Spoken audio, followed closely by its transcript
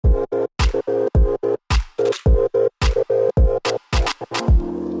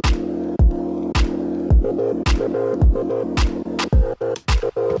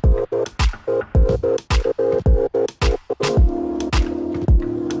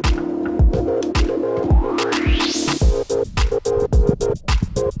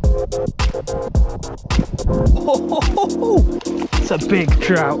big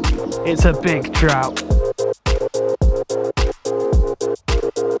trout. It's a big trout.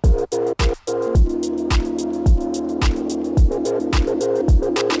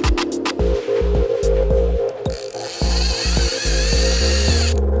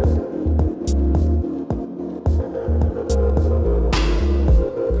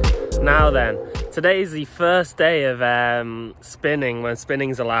 Now then, today's the first day of spinning, when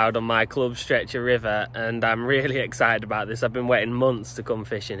spinning's allowed on my club stretcher river, and I'm really excited about this. I've been waiting months to come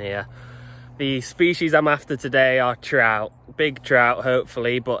fishing here. The species I'm after today are trout, big trout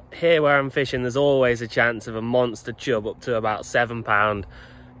hopefully, but here where I'm fishing there's always a chance of a monster chub up to about £7.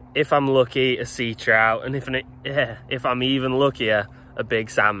 If I'm lucky, a sea trout, and if I'm even luckier, a big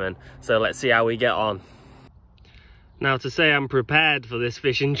salmon. So let's see how we get on. Now, to say I'm prepared for this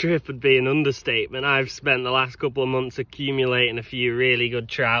fishing trip would be an understatement. I've spent the last couple of months accumulating a few really good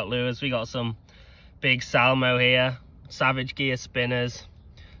trout lures. We got some big Salmo here, Savage Gear spinners,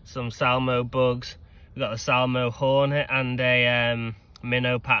 some Salmo bugs. We got a Salmo Hornet and a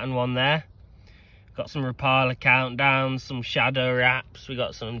minnow pattern one there. Got some Rapala countdowns, some shadow wraps. We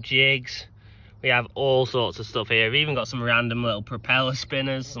got some jigs. We have all sorts of stuff here. We've even got some random little propeller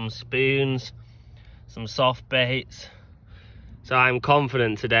spinners, some spoons, some soft baits. So I'm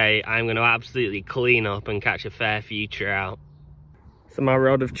confident today I'm going to absolutely clean up and catch a fair few trout. So my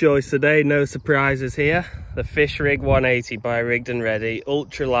rod of choice today, no surprises here. The Fish Rig 180 by Rigged and Ready,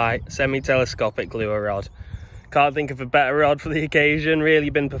 ultralight, semi-telescopic lure rod. Can't think of a better rod for the occasion, really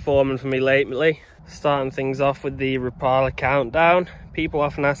been performing for me lately. Starting things off with the Rapala countdown. People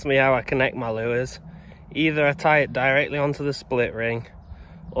often ask me how I connect my lures. Either I tie it directly onto the split ring,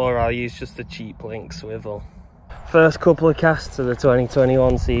 or I'll use just a cheap link swivel. First couple of casts of the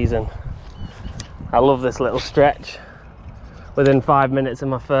 2021 season. I love this little stretch. Within 5 minutes of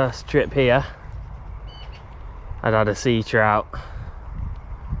my first trip here, I'd had a sea trout.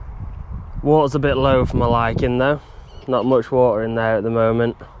 Water's a bit low for my liking though. Not much water in there at the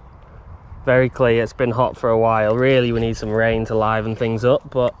moment. Very clear, it's been hot for a while. Really we need some rain to liven things up,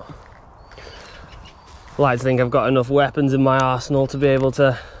 but I like to think I've got enough weapons in my arsenal to be able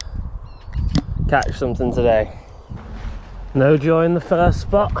to catch something today. No joy in the first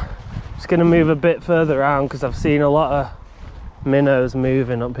spot. Just going to move a bit further around because I've seen a lot of minnows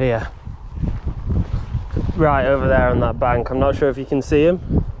moving up here. Right over there on that bank. I'm not sure if you can see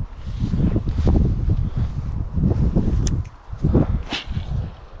them.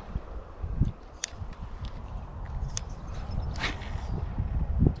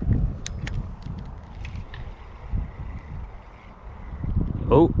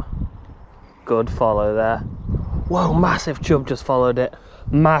 Oh, good follow there. Whoa, massive chub just followed it.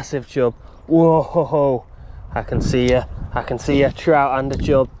 Massive chub. Whoa, ho, ho. I can see you. I can see a trout and a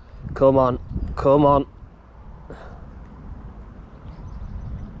chub. Come on, come on.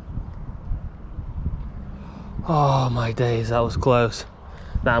 Oh my days, that was close.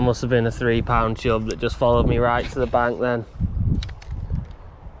 That must have been a £3 chub that just followed me right to the bank then.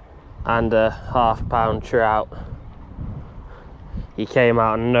 And a £half-pound trout. He came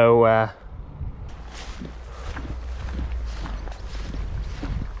out of nowhere.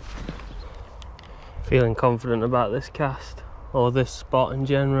 Feeling confident about this cast, or this spot in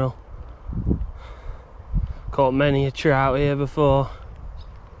general. Caught many a trout here before.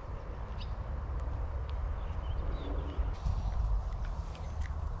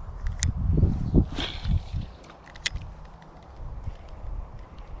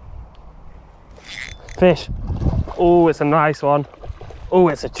 Fish. Oh, it's a nice one. Oh,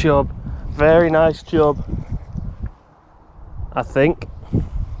 it's a chub. Very nice chub, I think.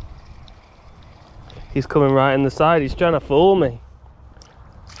 He's coming right in the side. He's trying to fool me.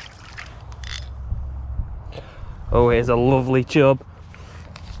 Oh, here's a lovely chub.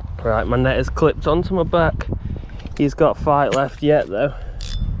 Right, my net is clipped onto my back. He's got fight left yet though.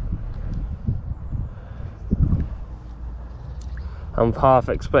 I'm half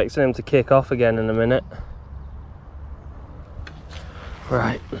expecting him to kick off again in a minute.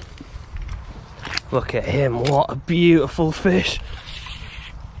 Right, look at him, what a beautiful fish.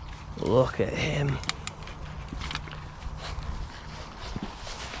 Look at him.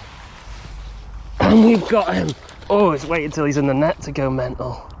 And we've got him. Oh, it's waiting till he's in the net to go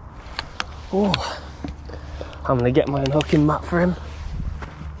mental. Oh, I'm gonna get my unhooking mat for him.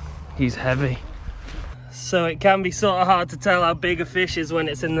 He's heavy. So it can be sort of hard to tell how big a fish is when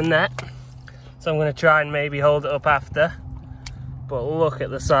it's in the net. So I'm gonna try and maybe hold it up after. But look at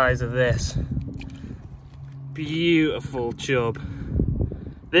the size of this. Beautiful chub.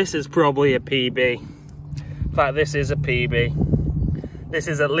 This is probably a PB. In fact, this is a PB. This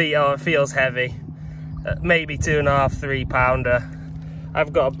is at least, oh, it feels heavy. Maybe 2.5, 3 pounder.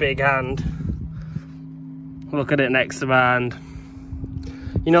 I've got a big hand. Look at it next to my hand.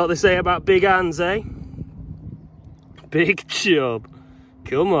 You know what they say about big hands, eh? Big chub.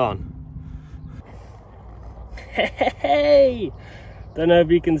 Come on. Hey! Don't know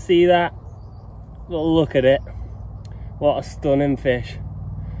if you can see that, but look at it. What a stunning fish.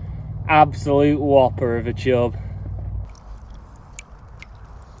 Absolute whopper of a chub.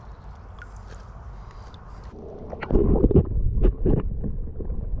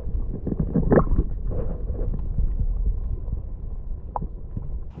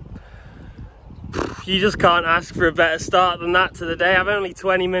 You just can't ask for a better start than that to the day. I'm only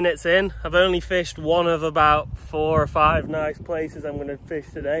 20 minutes in. I've only fished one of about 4 or 5 nice places I'm going to fish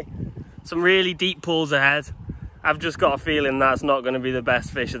today. Some really deep pools ahead. I've just got a feeling that's not going to be the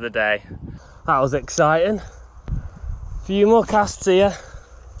best fish of the day. That was exciting. A few more casts here,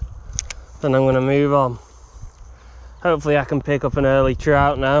 then I'm going to move on. Hopefully I can pick up an early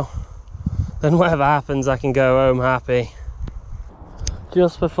trout now. Then whatever happens, I can go home happy.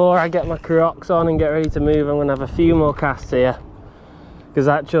 Just before I get my Crocs on and get ready to move, I'm going to have a few more casts here, because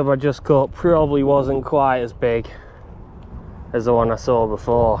that chub I just caught probably wasn't quite as big as the one I saw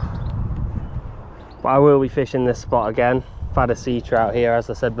before. But I will be fishing this spot again. I've had a sea trout here, as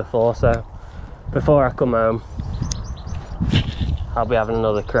I said before, so before I come home I'll be having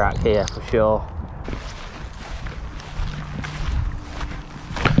another crack here for sure.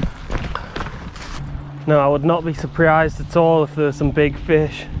 No, I would not be surprised at all if there were some big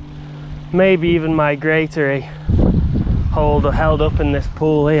fish, maybe even migratory, held up in this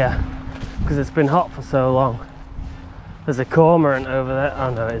pool here, because it's been hot for so long. There's a cormorant over there.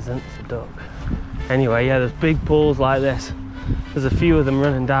 Oh no, it isn't, it's a duck. Anyway, yeah, there's big pools like this. There's a few of them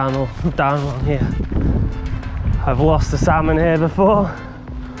running down along here. I've lost a salmon here before.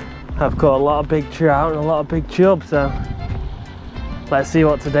 I've caught a lot of big trout and a lot of big chub, so let's see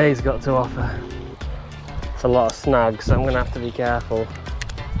what today's got to offer. It's a lot of snags, so I'm gonna have to be careful.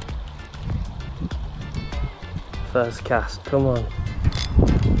 First cast, come on.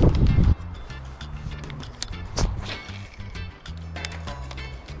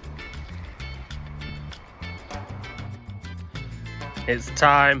 It's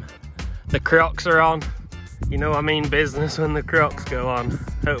time. The Crocs are on. You know I mean business when the Crocs go on.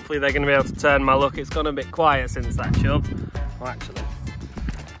 Hopefully they're going to be able to turn my luck. It's gone a bit quiet since that chub. Well, actually,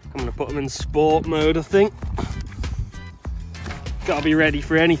 I'm going to put them in sport mode, I think. Got to be ready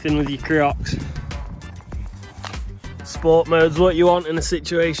for anything with your Crocs. Sport mode's what you want in a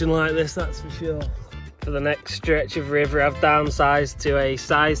situation like this, that's for sure. For the next stretch of river, I've downsized to a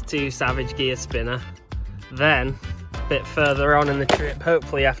size 2 Savage Gear spinner. Then, a bit further on in the trip,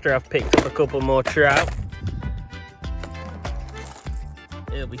 hopefully after I've picked up a couple more trout,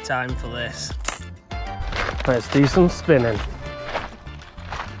 it'll be time for this. Let's do some spinning.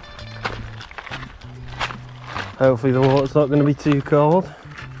 Hopefully the water's not going to be too cold.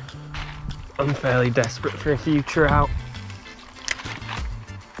 I'm fairly desperate for a few trout.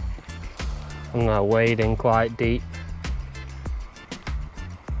 I'm now wading quite deep.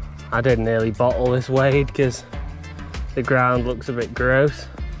 I did nearly bottle this wade because the ground looks a bit gross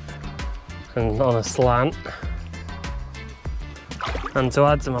and on a slant. And to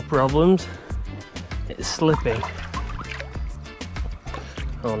add to my problems, it's slipping.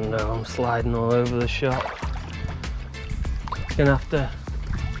 Oh no, I'm sliding all over the shop. Gonna have to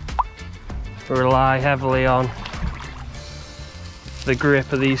rely heavily on the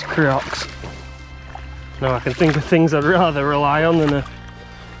grip of these Crocs. Now I can think of things I'd rather rely on than a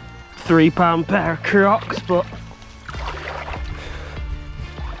 £3 pair of Crocs, but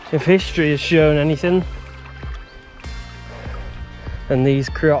if history has shown anything, then these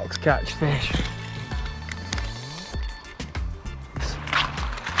Crocs catch fish.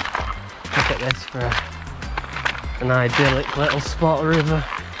 Look at this for an idyllic little spot river.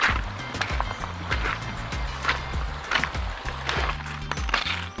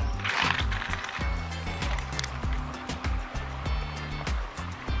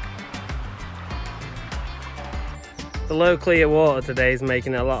 The low clear water today is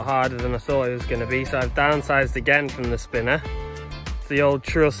making it a lot harder than I thought it was going to be, so I've downsized again from the spinner. It's the old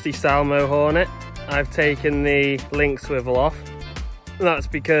trusty Salmo Hornet. I've taken the link swivel off, and that's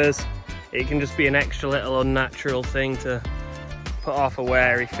because it can just be an extra little unnatural thing to put off a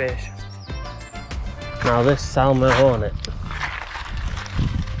wary fish. Now this Salmo Hornet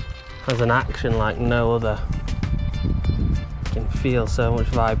has an action like no other. You can feel so much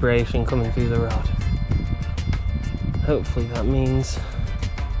vibration coming through the rod. Hopefully that means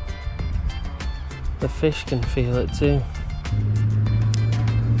the fish can feel it too.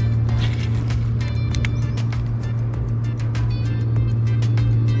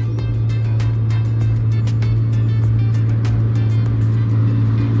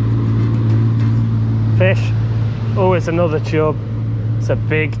 fish. Oh, it's another chub. It's a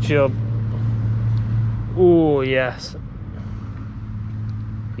big chub. Oh, yes.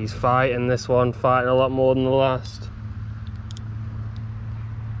 He's fighting this one, fighting a lot more than the last.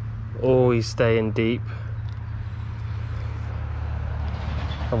 Oh, he's staying deep.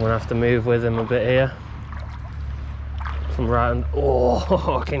 I'm gonna have to move with him a bit here. From right on.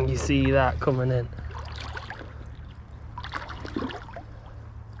 Oh, can you see that coming in?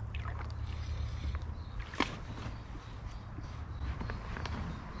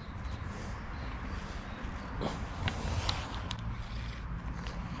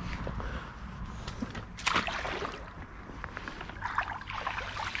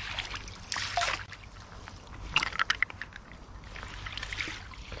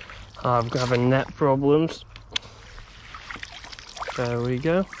 I'm having net problems. There we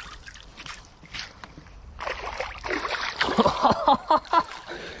go.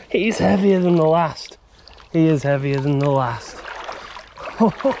 He's heavier than the last. He is heavier than the last.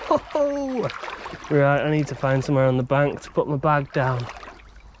 Right, I need to find somewhere on the bank to put my bag down.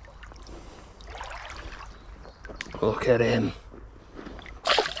 Look at him.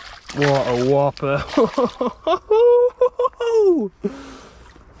 What a whopper.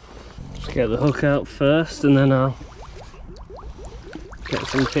 Let's get the hook out first and then I'll get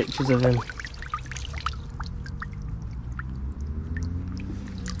some pictures of him.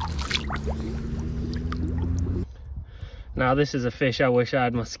 Now this is a fish I wish I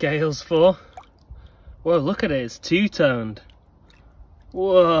had my scales for. Whoa, look at it, it's two-toned.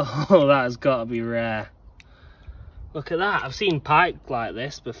 Whoa, that has got to be rare. Look at that, I've seen pike like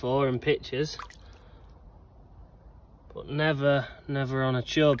this before in pictures. But never on a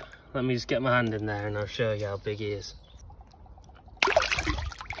chub. Let me just get my hand in there and I'll show you how big he is.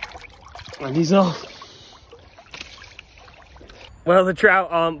 And he's off. Well, the trout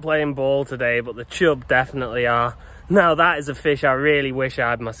aren't playing ball today, but the chub definitely are. Now that is a fish I really wish I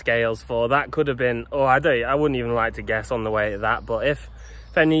had my scales for. That could have been, oh, I wouldn't even like to guess on the weight of that, but if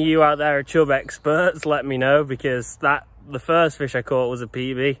any of you out there are chub experts, let me know, because the first fish I caught was a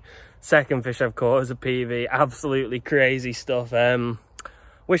PB. Second fish I've caught was a PB. Absolutely crazy stuff.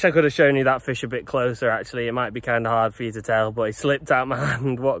 Wish I could have shown you that fish a bit closer, actually. It might be kind of hard for you to tell, but he slipped out my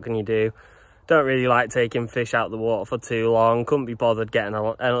hand. What can you do? Don't really like taking fish out of the water for too long. Couldn't be bothered getting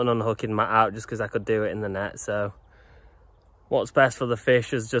an unhooking mat out just because I could do it in the net. So what's best for the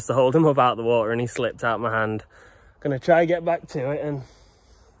fish is just to hold him up out the water, and he slipped out my hand. Gonna try get back to it, and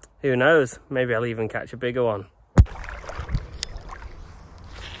who knows, maybe I'll even catch a bigger one.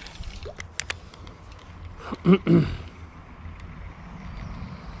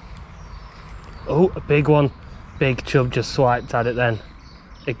 Oh, a big one. Big chub just swiped at it then.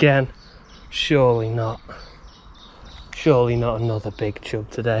 Again, surely not. Surely not another big chub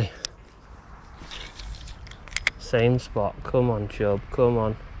today. Same spot. Come on, chub, come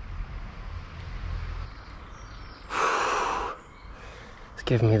on. It's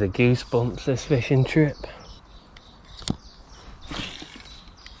giving me the goosebumps, this fishing trip.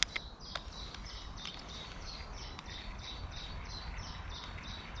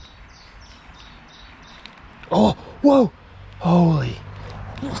 Oh, whoa! Holy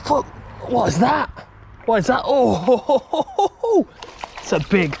fuck! What is that? What is that? Oh, it's a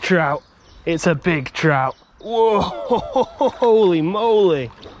big trout. It's a big trout. Whoa! Holy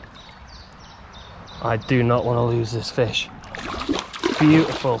moly! I do not want to lose this fish.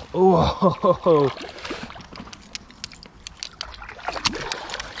 Beautiful. Oh!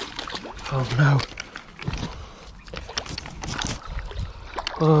 Oh no!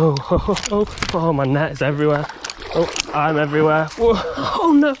 Oh, my net is everywhere. Oh, I'm everywhere. Whoa.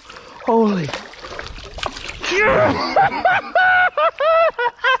 Oh no, holy.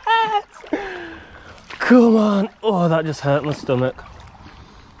 Come on. Oh, that just hurt my stomach.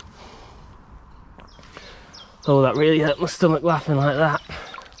 Oh, that really hurt my stomach laughing like that.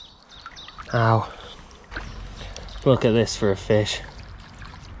 Ow. Look at this for a fish.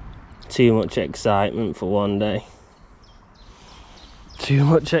 Too much excitement for one day. Too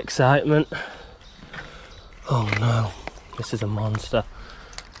much excitement. Oh no, this is a monster.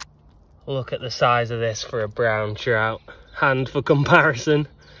 Look at the size of this for a brown trout. Hand for comparison.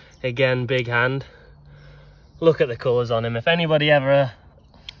 Again, big hand. Look at the colours on him. If anybody ever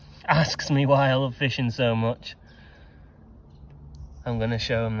asks me why I love fishing so much, I'm going to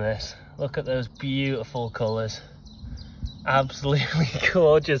show them this. Look at those beautiful colours. Absolutely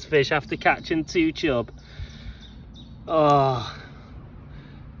gorgeous fish after catching 2 chub. Oh,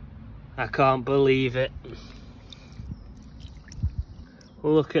 I can't believe it.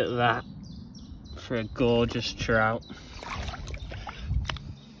 Look at that for a gorgeous trout.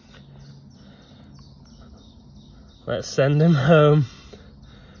 Let's send him home.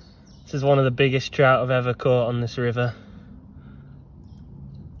 This is one of the biggest trout I've ever caught on this river.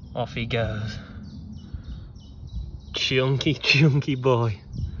 Off he goes. Chunky, chunky boy.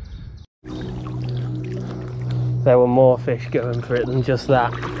 There were more fish going for it than just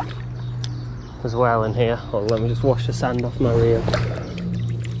that as well in here. Oh, let me just wash the sand off my reel.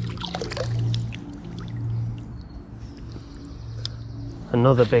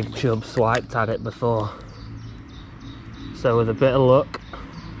 Another big chub swiped at it before. So with a bit of luck,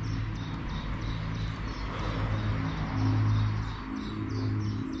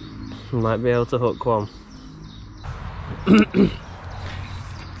 might be able to hook one.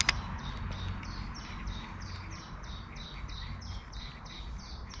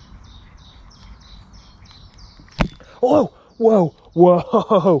 Oh, whoa,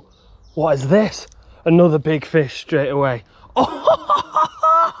 whoa, what is this? Another big fish straight away.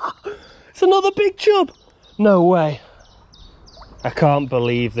 Oh, it's another big chub. No way. I can't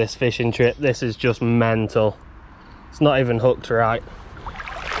believe this fishing trip. This is just mental. It's not even hooked right.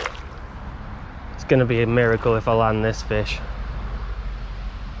 It's gonna be a miracle if I land this fish.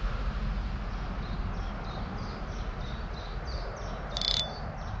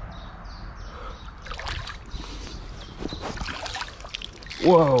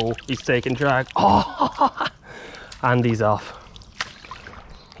 Whoa, he's taking drag. Oh, and he's off.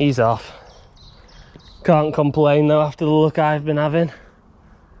 He's off. Can't complain though after the luck I've been having.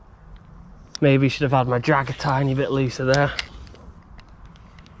 Maybe should have had my drag a tiny bit looser there.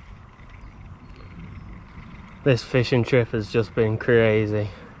 This fishing trip has just been crazy.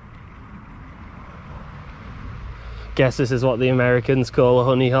 Guess this is what the Americans call a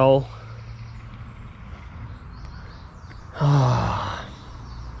honey hole.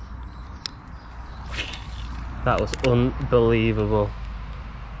 That was unbelievable.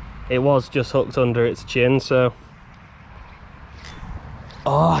 It was just hooked under its chin, so...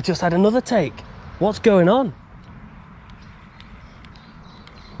 Oh, I just had another take. What's going on?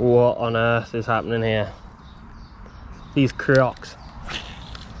 What on earth is happening here? These crocs.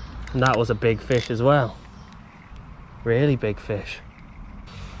 And that was a big fish as well. Really big fish.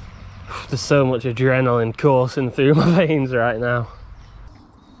 There's so much adrenaline coursing through my veins right now.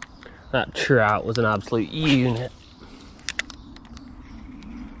 That trout was an absolute unit.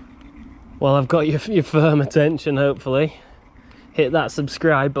 Well, I've got your firm attention, hopefully. Hit that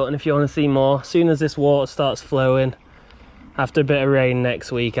subscribe button if you want to see more. As soon as this water starts flowing, after a bit of rain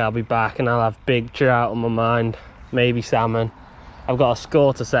next week, I'll be back and I'll have big trout on my mind. Maybe salmon. I've got a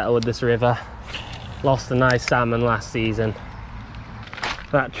score to settle with this river. Lost a nice salmon last season.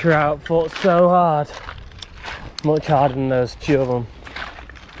 That trout fought so hard. Much harder than those chub.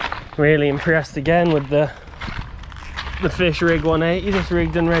 Really impressed again with the Fish Rig 180, this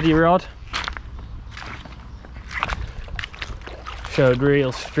rigged and ready rod. Showed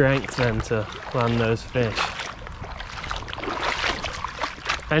real strength then to land those fish.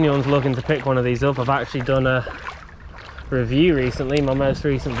 If anyone's looking to pick one of these up, I've actually done a review recently, my most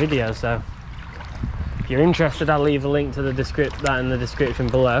recent video, so if you're interested, I'll leave a link to that in the description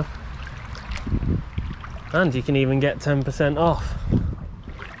below. And you can even get 10% off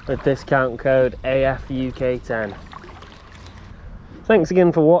with discount code AFUK10. Thanks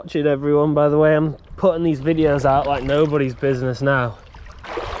again for watching, everyone. By the way, I'm putting these videos out like nobody's business now.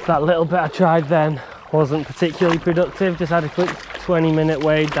 That little bit I tried then wasn't particularly productive. Just had a quick 20-minute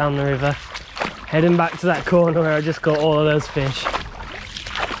wade down the river, heading back to that corner where I just caught all of those fish.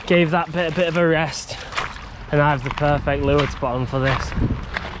 Gave that bit a bit of a rest, and I have the perfect lure spot on for this.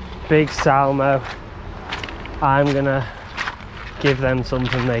 Big salmo. I'm gonna give them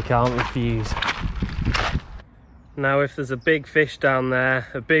something they can't refuse. Now if there's a big fish down there,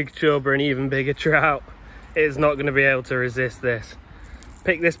 a big chub or an even bigger trout, it's not going to be able to resist this.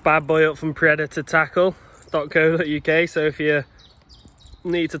 Pick this bad boy up from predatortackle.co.uk, so if you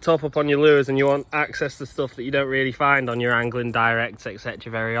need to top up on your lures and you want access to stuff that you don't really find on your angling directs, etc.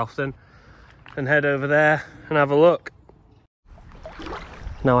 very often, then head over there and have a look.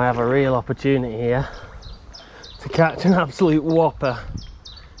 Now I have a real opportunity here to catch an absolute whopper.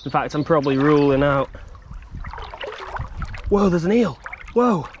 In fact, I'm probably ruling out. Whoa, there's an eel.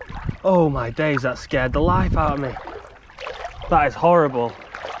 Whoa. Oh my days, that scared the life out of me. That is horrible.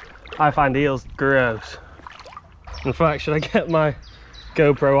 I find eels gross. In fact, should I get my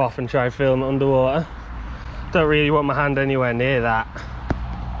GoPro off and try film it underwater? Don't really want my hand anywhere near that.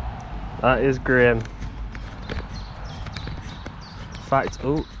 That is grim. In fact,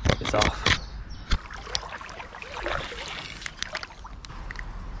 oh, it's off.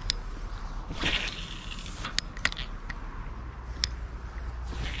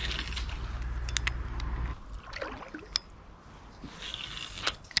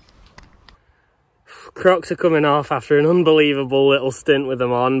 Crocs are coming off after an unbelievable little stint with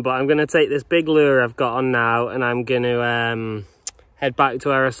them on, but I'm going to take this big lure I've got on now and I'm going to head back to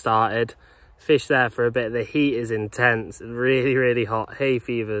where I started, fish there for a bit. The heat is intense, really, really hot. Hay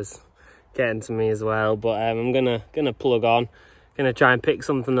fever's getting to me as well, but I'm gonna plug on. Gonna try and pick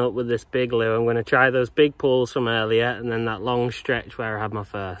something up with this big lure. I'm gonna try those big pulls from earlier and then that long stretch where I had my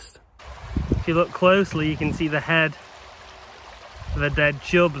first. If you look closely, you can see the head of a dead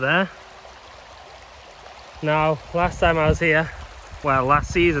chub there. Now, last time I was here, well,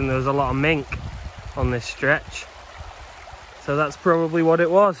 last season, there was a lot of mink on this stretch. So that's probably what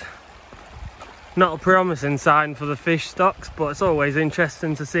it was. Not a promising sign for the fish stocks, but it's always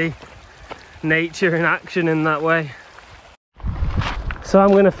interesting to see nature in action in that way. So I'm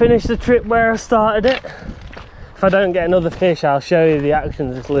going to finish the trip where I started it. If I don't get another fish, I'll show you the action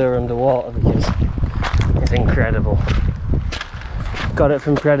of this lure underwater because it's incredible. Got it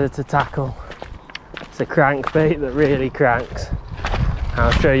from predator tackle. It's a crankbait that really cranks.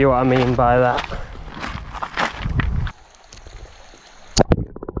 I'll show you what I mean by that.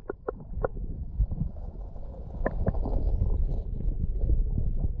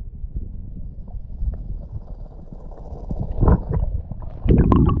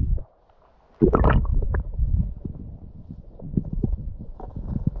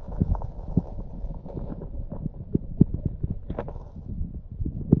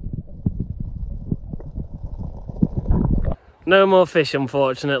 No more fish,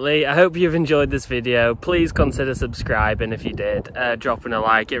 unfortunately. I hope you've enjoyed this video. Please consider subscribing if you did. Dropping a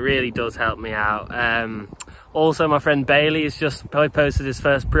like, it really does help me out. Also, my friend Bailey has just posted his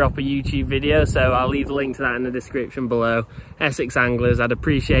first proper YouTube video, so I'll leave the link to that in the description below. Essex Anglers, I'd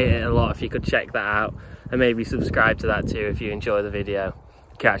appreciate it a lot if you could check that out and maybe subscribe to that too if you enjoy the video.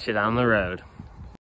 Catch you down the road.